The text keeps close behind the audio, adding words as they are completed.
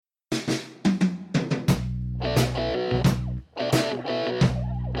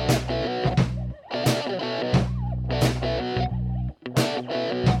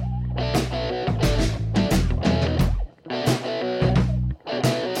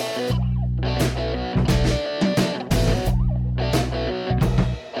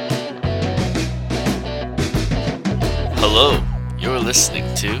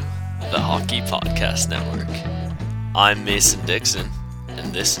listening to the Hockey Podcast Network. I'm Mason Dixon,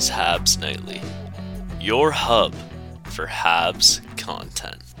 and this is Habs Nightly, your hub for Habs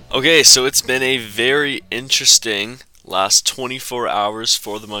content. Okay, so it's been a very interesting last 24 hours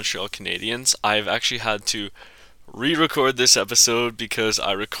for the Montreal Canadiens. I've actually had to re-record this episode because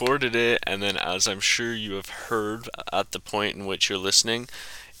I recorded it, and then as I'm sure you have heard at the point in which you're listening,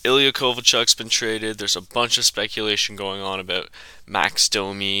 Ilya Kovalchuk's been traded. There's a bunch of speculation going on about Max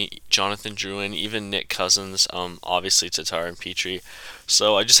Domi, Jonathan Drouin, even Nick Cousins, obviously Tatar and Petrie.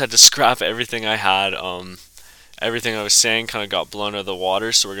 So I just had to scrap everything I had. Everything I was saying kind of got blown out of the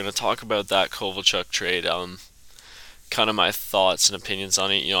water, so we're going to talk about that Kovalchuk trade. Kind of my thoughts and opinions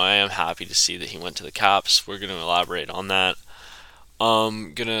on it. I am happy to see that he went to the Caps. We're going to elaborate on that.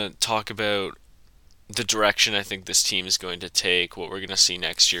 Going to talk about the direction I think this team is going to take, what we're going to see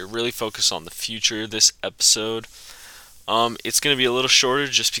next year. Really focus on the future this episode. It's going to be a little shorter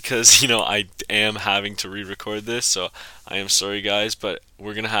just because, I am having to re-record this, so I am sorry guys, but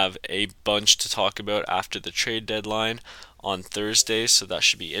we're going to have a bunch to talk about after the trade deadline on Thursday, so that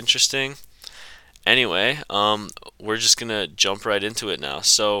should be interesting. Anyway, we're just going to jump right into it now.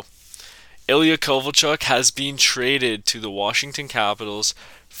 So, Ilya Kovalchuk has been traded to the Washington Capitals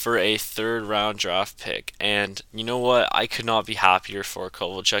for a third-round draft pick. And you know what? I could not be happier for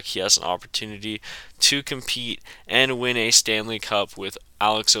Kovalchuk. He has an opportunity to compete and win a Stanley Cup with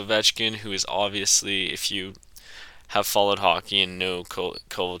Alex Ovechkin, who is obviously, if you have followed hockey and know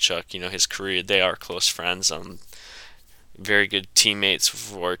Kovalchuk, his career, they are close friends. Very good teammates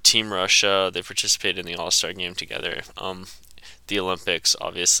for Team Russia. They participated in the All-Star game together. The Olympics,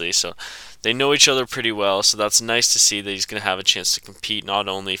 obviously, so they know each other pretty well, so that's nice to see that he's going to have a chance to compete not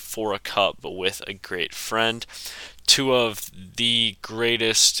only for a cup, but with a great friend. Two of the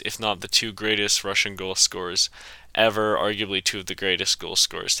greatest, if not the two greatest Russian goal scorers ever, arguably two of the greatest goal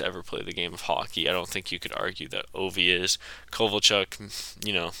scorers to ever play the game of hockey. I don't think you could argue that Ovi is. Kovalchuk,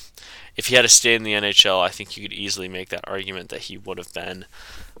 if he had to stay in the NHL, I think you could easily make that argument that he would have been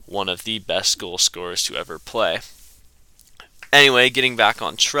one of the best goal scorers to ever play. Anyway, getting back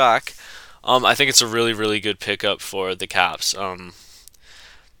on track, I think it's a really, really good pickup for the Caps.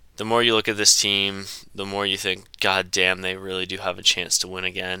 The more you look at this team, the more you think, God damn, they really do have a chance to win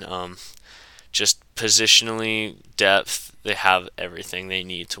again. Just positionally, depth, they have everything they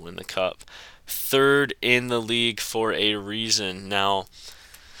need to win the Cup. Third in the league for a reason. Now,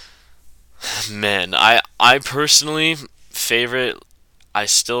 man, I personally favorite. I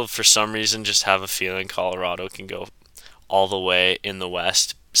still, for some reason, just have a feeling Colorado can go all the way in the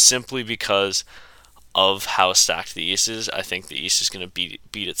West, simply because of how stacked the East is. I think the East is going to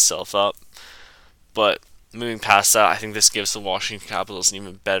beat itself up. But moving past that, I think this gives the Washington Capitals an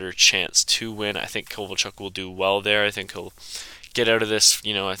even better chance to win. I think Kovalchuk will do well there. I think he'll get out of this,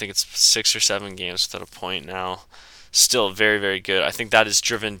 I think it's 6 or 7 games without a point now. Still very, very good. I think that has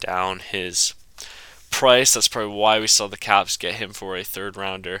driven down his price. That's probably why we saw the Caps get him for a third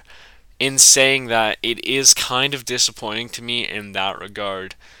rounder. In saying that, it is kind of disappointing to me in that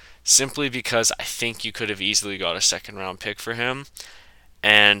regard, simply because I think you could have easily got a second round pick for him,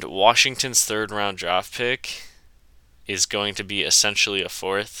 and Washington's third round draft pick is going to be essentially a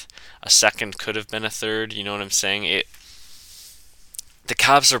fourth. A second could have been a third, you know what I'm saying? The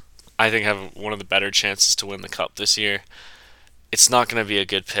Caps I think, have one of the better chances to win the Cup this year. It's not going to be a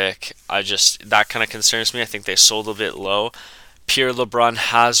good pick. That kind of concerns me. I think they sold a bit low. Pierre LeBrun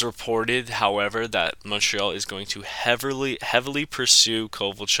has reported, however, that Montreal is going to heavily pursue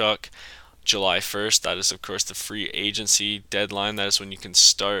Kovalchuk July 1st. That is, of course, the free agency deadline. That is when you can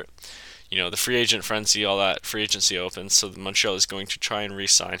start, the free agent frenzy, all that free agency opens. So Montreal is going to try and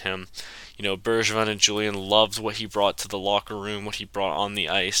re-sign him. Bergevin and Julien loved what he brought to the locker room, what he brought on the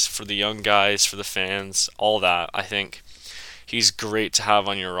ice for the young guys, for the fans, all that. I think he's great to have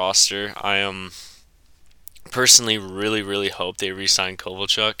on your roster. I am personally really, really hope they re-sign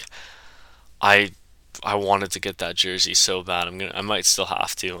Kovalchuk. I wanted to get that jersey so bad. I might still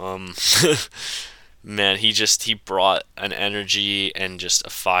have to. Man, he brought an energy and just a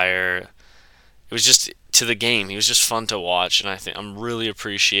fire. It was just to the game. He was just fun to watch, and I'm really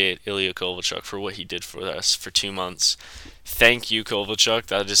appreciate Ilya Kovalchuk for what he did for us for 2 months. Thank you, Kovalchuk.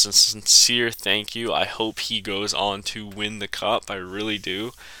 That is a sincere thank you. I hope he goes on to win the Cup. I really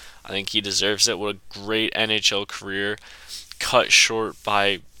do. I think he deserves it. What a great NHL career, cut short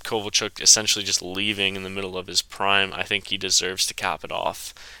by Kovalchuk essentially just leaving in the middle of his prime. I think he deserves to cap it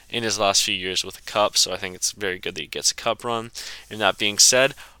off in his last few years with a Cup, so I think it's very good that he gets a Cup run. And that being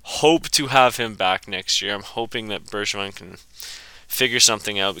said, hope to have him back next year. I'm hoping that Bergevin can figure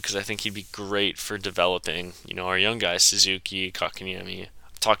something out, because I think he'd be great for developing, our young guys, Suzuki, Kakanyemi.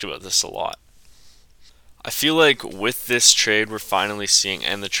 I've talked about this a lot. I feel like with this trade, we're finally seeing,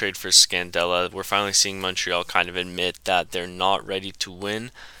 and the trade for Scandella, we're finally seeing Montreal kind of admit that they're not ready to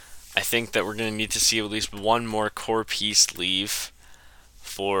win. I think that we're going to need to see at least one more core piece leave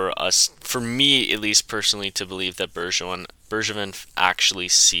for me at least personally, to believe that Bergevin actually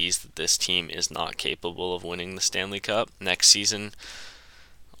sees that this team is not capable of winning the Stanley Cup next season.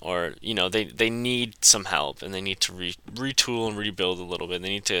 Or, they need some help, and they need to retool and rebuild a little bit. They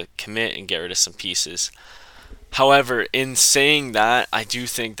need to commit and get rid of some pieces. However, in saying that, I do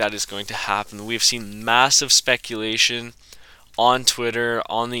think that is going to happen. We've seen massive speculation on Twitter,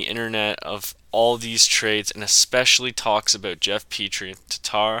 on the internet, of all these trades, and especially talks about Jeff Petry and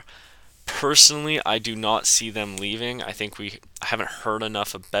Tatar. Personally, I do not see them leaving. I haven't heard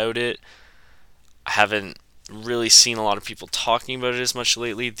enough about it. I haven't really seen a lot of people talking about it as much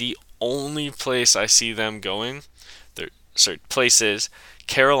lately. The only place I see them going, places,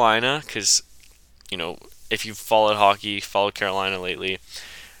 Carolina, because, if you've followed hockey, followed Carolina lately,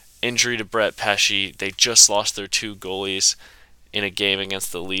 injury to Brett Pesce, they just lost their 2 goalies in a game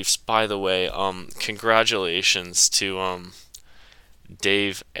against the Leafs. By the way, congratulations to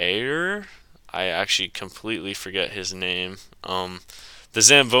Dave Ayer. I actually completely forget his name. The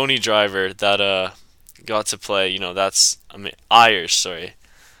Zamboni driver that got to play. Ayers. Sorry,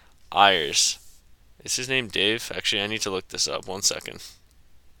 Ayers. Is his name Dave? Actually, I need to look this up. 1 second.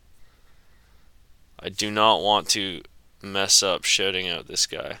 I do not want to mess up shouting out this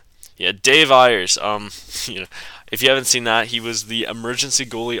guy. Yeah, Dave Ayers. If you haven't seen that, he was the emergency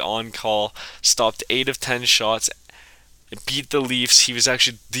goalie on call, stopped 8 of 10 shots, beat the Leafs. He was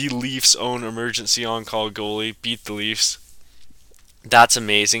actually the Leafs' own emergency on call goalie, beat the Leafs. That's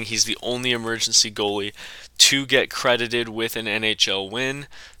amazing. He's the only emergency goalie to get credited with an NHL win.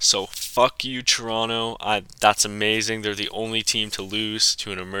 So fuck you, Toronto. That's amazing. They're the only team to lose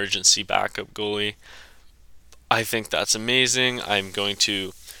to an emergency backup goalie. I think that's amazing. I'm going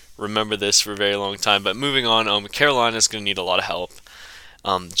to remember this for a very long time. But moving on, Carolina's going to need a lot of help.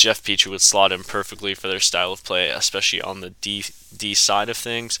 Jeff Petry would slot in perfectly for their style of play, especially on the D side of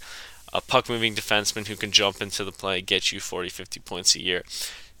things. A puck-moving defenseman who can jump into the play, get you 40, 50 points a year.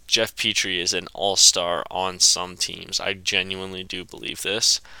 Jeff Petry is an all-star on some teams. I genuinely do believe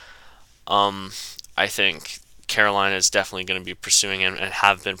this. I think Carolina is definitely going to be pursuing him and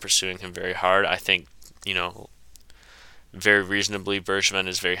have been pursuing him very hard. I think, very reasonably, Bergevin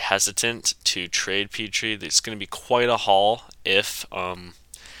is very hesitant to trade Petry. It's going to be quite a haul if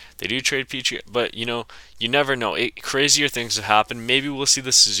they do trade Petry, but you never know. Crazier things have happened. Maybe we'll see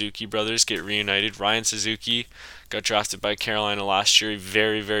the Suzuki brothers get reunited. Ryan Suzuki got drafted by Carolina last year. A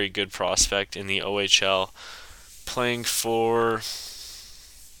very, very good prospect in the OHL. Playing for...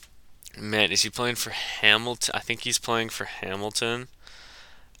 Man, is he playing for Hamilton? I think he's playing for Hamilton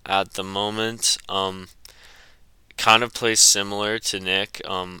at the moment. Kind of plays similar to Nick.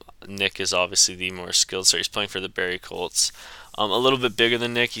 Nick is obviously the more skilled, so he's playing for the Barrie Colts. A little bit bigger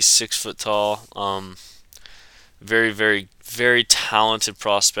than Nick. He's 6 foot tall. Very, very, very talented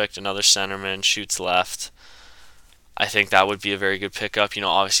prospect. Another centerman, shoots left. I think that would be a very good pickup.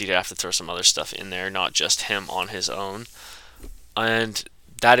 Obviously you'd have to throw some other stuff in there, not just him on his own. And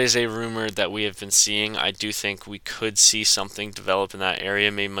that is a rumor that we have been seeing. I do think we could see something develop in that area.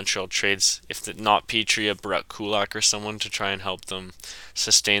 Maybe Montreal trades, if not Petry, a Brett Kulak or someone to try and help them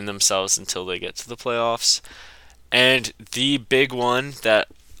sustain themselves until they get to the playoffs. And the big one that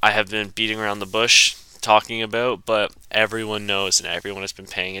I have been beating around the bush talking about, but everyone knows and everyone has been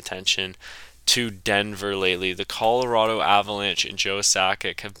paying attention to Denver lately. The Colorado Avalanche and Joe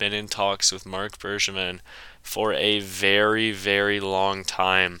Sakic have been in talks with Marc Bergevin for a very, very long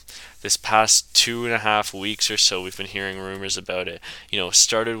time. This past 2.5 weeks or so, we've been hearing rumors about it.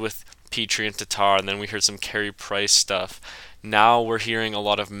 Started with Petry and Tatar, and then we heard some Carey Price stuff. Now we're hearing a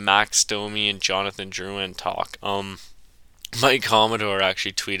lot of Max Domi and Jonathan Drouin talk. Mike Commodore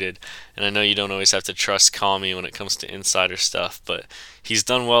actually tweeted, and I know you don't always have to trust Commie when it comes to insider stuff, but he's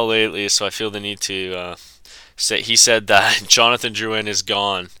done well lately, so I feel the need to say. He said that Jonathan Drouin is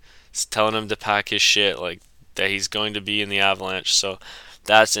gone. It's telling him to pack his shit, that he's going to be in the Avalanche, so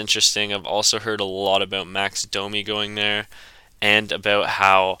that's interesting. I've also heard a lot about Max Domi going there, and about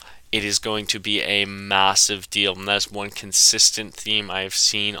how it is going to be a massive deal. And that's one consistent theme I've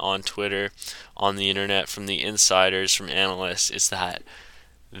seen on Twitter, on the internet, from the insiders, from analysts, is that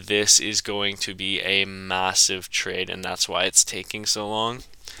this is going to be a massive trade, and that's why it's taking so long.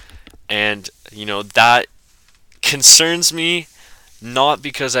 And, that concerns me, not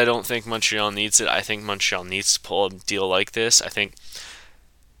because I don't think Montreal needs it. I think Montreal needs to pull a deal like this. I think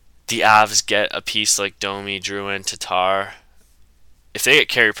the Avs get a piece like Domi, Drouin, Tatar, if they get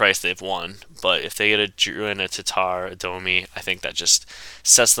Carey Price, they've won. But if they get a Drouin, a Tatar, a Domi, I think that just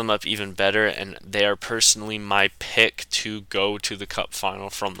sets them up even better. And they are personally my pick to go to the Cup final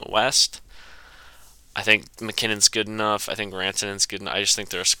from the West. I think McKinnon's good enough. I think Rantanen's good enough. I just think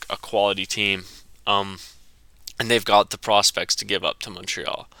they're a quality team. And they've got the prospects to give up to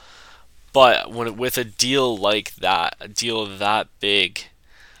Montreal. But with a deal like that, a deal that big,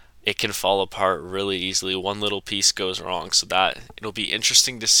 it can fall apart really easily. One little piece goes wrong, so that it'll be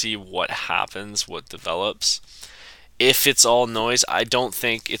interesting to see what happens, what develops. If it's all noise, I don't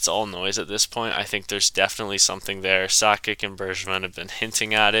think it's all noise at this point. I think there's definitely something there. Sakic and Bergevin have been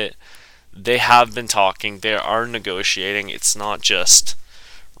hinting at it. They have been talking. They are negotiating. It's not just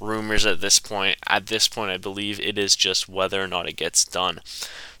rumors at this point. At this point, I believe it is just whether or not it gets done.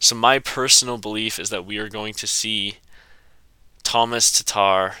 So my personal belief is that we are going to see Thomas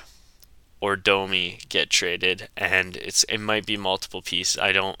Tatar or Domi get traded, and it might be multiple pieces.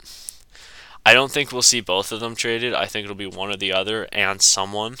 I don't think we'll see both of them traded. I think it'll be one or the other, and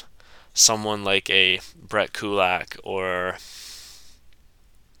someone like a Brett Kulak, or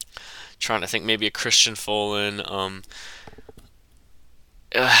trying to think, maybe a Christian Folin,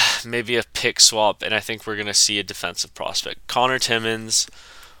 maybe a pick swap, and I think we're gonna see a defensive prospect, Connor Timmins,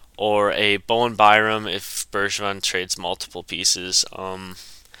 or a Bowen Byram if Bergevin trades multiple pieces.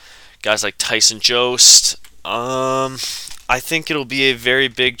 Guys like Tyson Jost. I think it'll be a very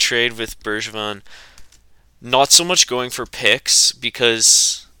big trade with Bergevin. Not so much going for picks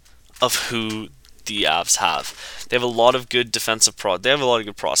because of who the Avs have. They have a lot of good they have a lot of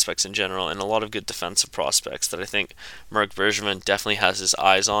good prospects in general, and a lot of good defensive prospects that I think Marc Bergevin definitely has his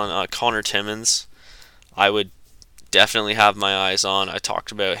eyes on. Connor Timmins, I would definitely have my eyes on. I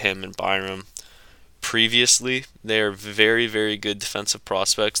talked about him and Byram previously. They are very, very good defensive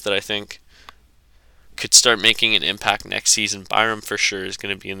prospects that I think could start making an impact next season. Byram for sure is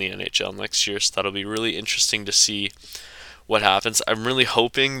going to be in the NHL next year, so that'll be really interesting to see what happens. I'm really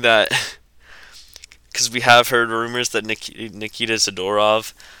hoping that, because we have heard rumors that Nikita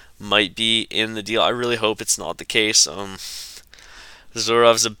Zadorov might be in the deal. I really hope it's not the case.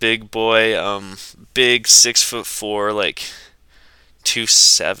 Zadorov's a big boy, big 6'4", like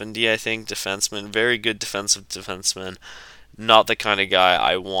 270, I think, defenseman. Very good defensive defenseman. Not the kind of guy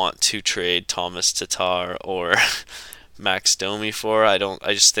I want to trade Thomas Tatar or Max Domi for. I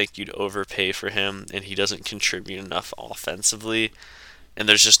just think you'd overpay for him, and he doesn't contribute enough offensively. And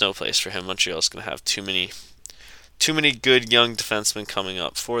there's just no place for him. Montreal's going to have too many good young defensemen coming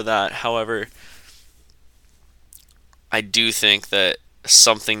up for that. However, I do think that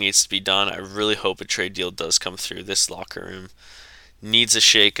something needs to be done. I really hope a trade deal does come through. This locker room needs a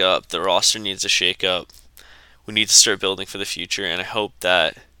shake-up. The roster needs a shake-up. We need to start building for the future, and I hope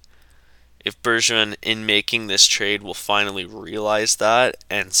that if Bergevin, in making this trade, will finally realize that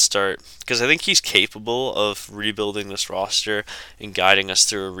and start, because I think he's capable of rebuilding this roster and guiding us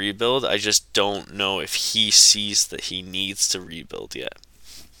through a rebuild. I just don't know if he sees that he needs to rebuild yet.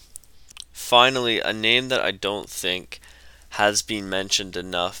 Finally, a name that I don't think has been mentioned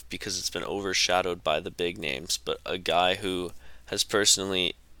enough because it's been overshadowed by the big names, but a guy who has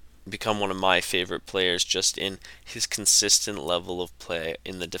personally become one of my favorite players just in his consistent level of play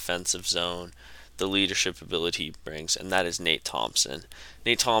in the defensive zone, the leadership ability he brings, and that is Nate Thompson.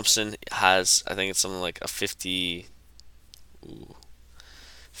 Nate Thompson has, I think it's something like a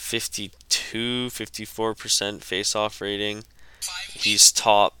 54% face-off rating. He's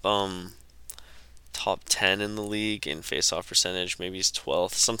top 10 in the league in face-off percentage. Maybe he's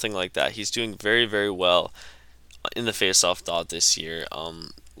 12th, something like that. He's doing very, very well in the face-off dot this year.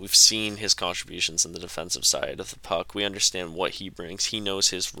 We've seen his contributions in the defensive side of the puck. We understand what he brings. He knows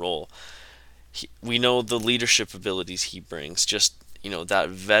his role. We know the leadership abilities he brings. Just, that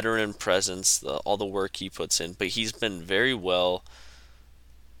veteran presence, all the work he puts in. But he's been very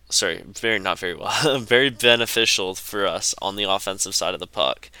beneficial for us on the offensive side of the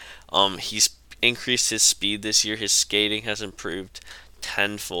puck. He's increased his speed this year. His skating has improved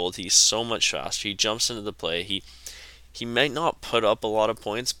tenfold. He's so much faster. He jumps into the play. He might not put up a lot of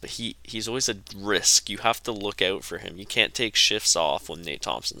points, but he's always a risk. You have to look out for him. You can't take shifts off when Nate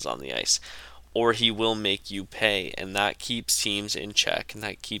Thompson's on the ice, or he will make you pay, and that keeps teams in check, and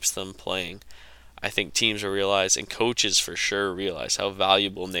that keeps them playing. I think teams will realize, and coaches for sure realize, how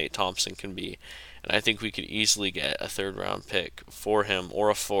valuable Nate Thompson can be, and I think we could easily get a third-round pick for him, or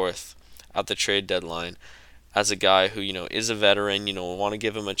a fourth, at the trade deadline, as a guy who, is a veteran. We want to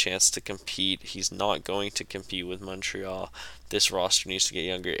give him a chance to compete. He's not going to compete with Montreal. This roster needs to get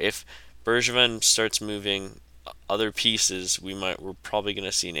younger. If Bergevin starts moving other pieces, we're probably going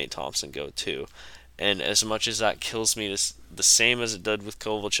to see Nate Thompson go too. And as much as that kills me, the same as it did with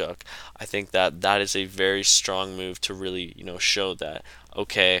Kovalchuk, I think that is a very strong move to really, show that,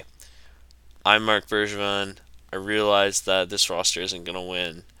 okay, I'm Marc Bergevin. I realize that this roster isn't going to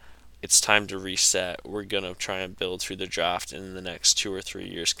win. It's time to reset. We're going to try and build through the draft, and in the next 2 or 3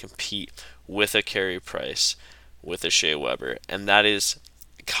 years compete with a Carey Price, with a Shea Weber. And that is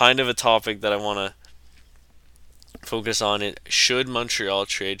kind of a topic that I want to focus on. It should Montreal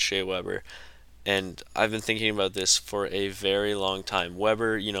trade Shea Weber? And I've been thinking about this for a very long time.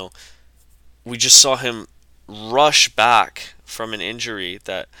 Weber, we just saw him rush back from an injury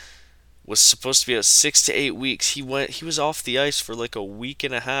that was supposed to be out 6 to 8 weeks. He was off the ice for like a week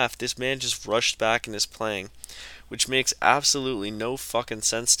and a half. This man just rushed back and is playing, which makes absolutely no fucking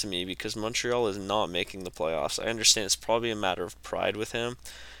sense to me because Montreal is not making the playoffs. I understand it's probably a matter of pride with him,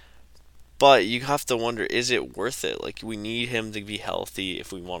 but you have to wonder, is it worth it? Like, we need him to be healthy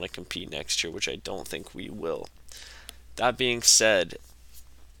if we want to compete next year, which I don't think we will. That being said,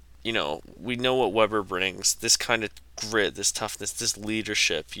 we know what Weber brings. This kind of grit, this toughness, this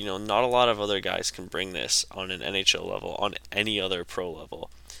leadership. Not a lot of other guys can bring this on an NHL level, on any other pro level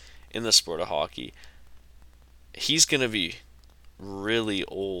in the sport of hockey. He's going to be really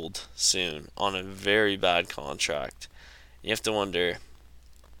old soon on a very bad contract. You have to wonder,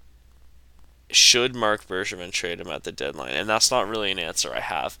 should Marc Bergevin trade him at the deadline? And that's not really an answer I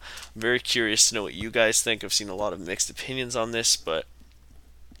have. I'm very curious to know what you guys think. I've seen a lot of mixed opinions on this, but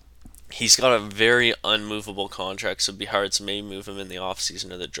he's got a very unmovable contract, so it'd be hard to maybe move him in the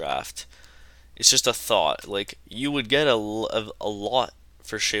offseason or the draft. It's just a thought. Like, you would get a lot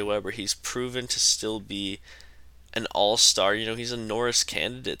for Shea Weber. He's proven to still be an all-star. He's a Norris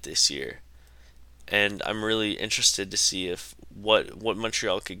candidate this year. And I'm really interested to see if what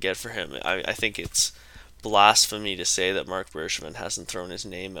Montreal could get for him. I think it's blasphemy to say that Marc Bergevin hasn't thrown his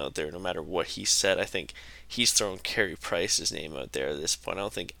name out there no matter what he said. I think he's thrown Carey Price's name out there at this point. I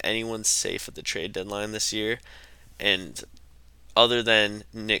don't think anyone's safe at the trade deadline this year. And other than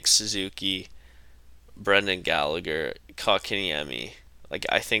Nick Suzuki, Brendan Gallagher, Kotkaniemi,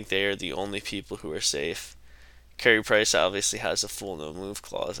 I think they are the only people who are safe. Carey Price obviously has a full no move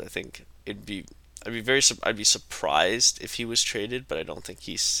clause. I think I'd be surprised if he was traded, but I don't think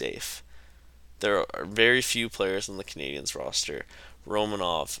he's safe. There are very few players on the Canadiens roster,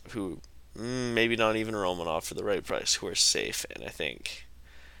 Romanov, who maybe not even Romanov for the right price, who are safe, and I think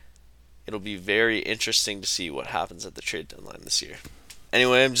it'll be very interesting to see what happens at the trade deadline this year.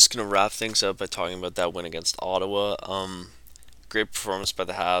 Anyway, I'm just going to wrap things up by talking about that win against Ottawa. Great performance by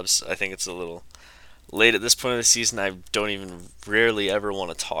the Habs. I think it's a little late at this point of the season. I don't even rarely ever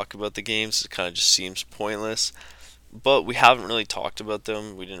want to talk about the games. It kind of just seems pointless. But we haven't really talked about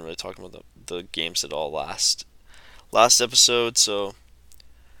them. We didn't really talk about the games at all last episode. So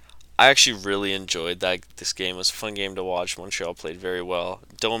I actually really enjoyed that. This game was a fun game to watch. Montreal played very well.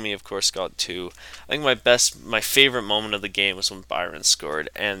 Domi, of course, got 2. I think my favorite moment of the game was when Byron scored.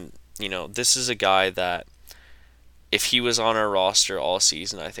 And this is a guy that, if he was on our roster all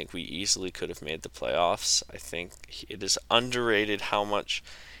season, I think we easily could have made the playoffs. I think it is underrated how much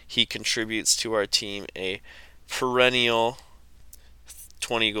he contributes to our team. A perennial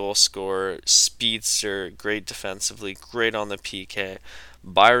 20-goal scorer, speedster, great defensively, great on the PK.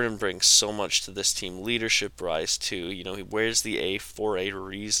 Byron brings so much to this team. Leadership rise too. He wears the A for a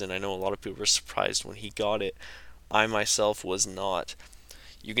reason. I know a lot of people were surprised when he got it. I myself was not.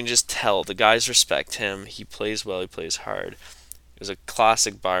 You can just tell the guys respect him. He plays well. He plays hard. It was a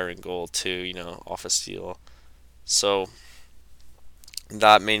classic Byron goal too, off a steal. So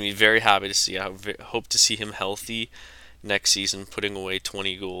that made me very happy to see. I hope to see him healthy next season, putting away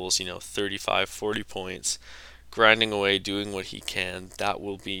 20 goals, 35, 40 points, grinding away, doing what he can. That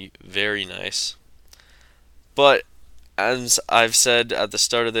will be very nice. But as I've said at the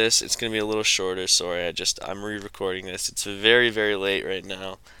start of this, it's going to be a little shorter. Sorry, I'm re-recording this. It's very, very late right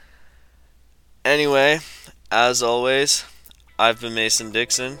now. Anyway, as always, I've been Mason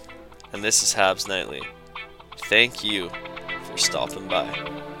Dixon, and this is Habs Nightly. Thank you for stopping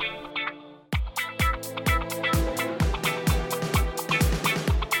by.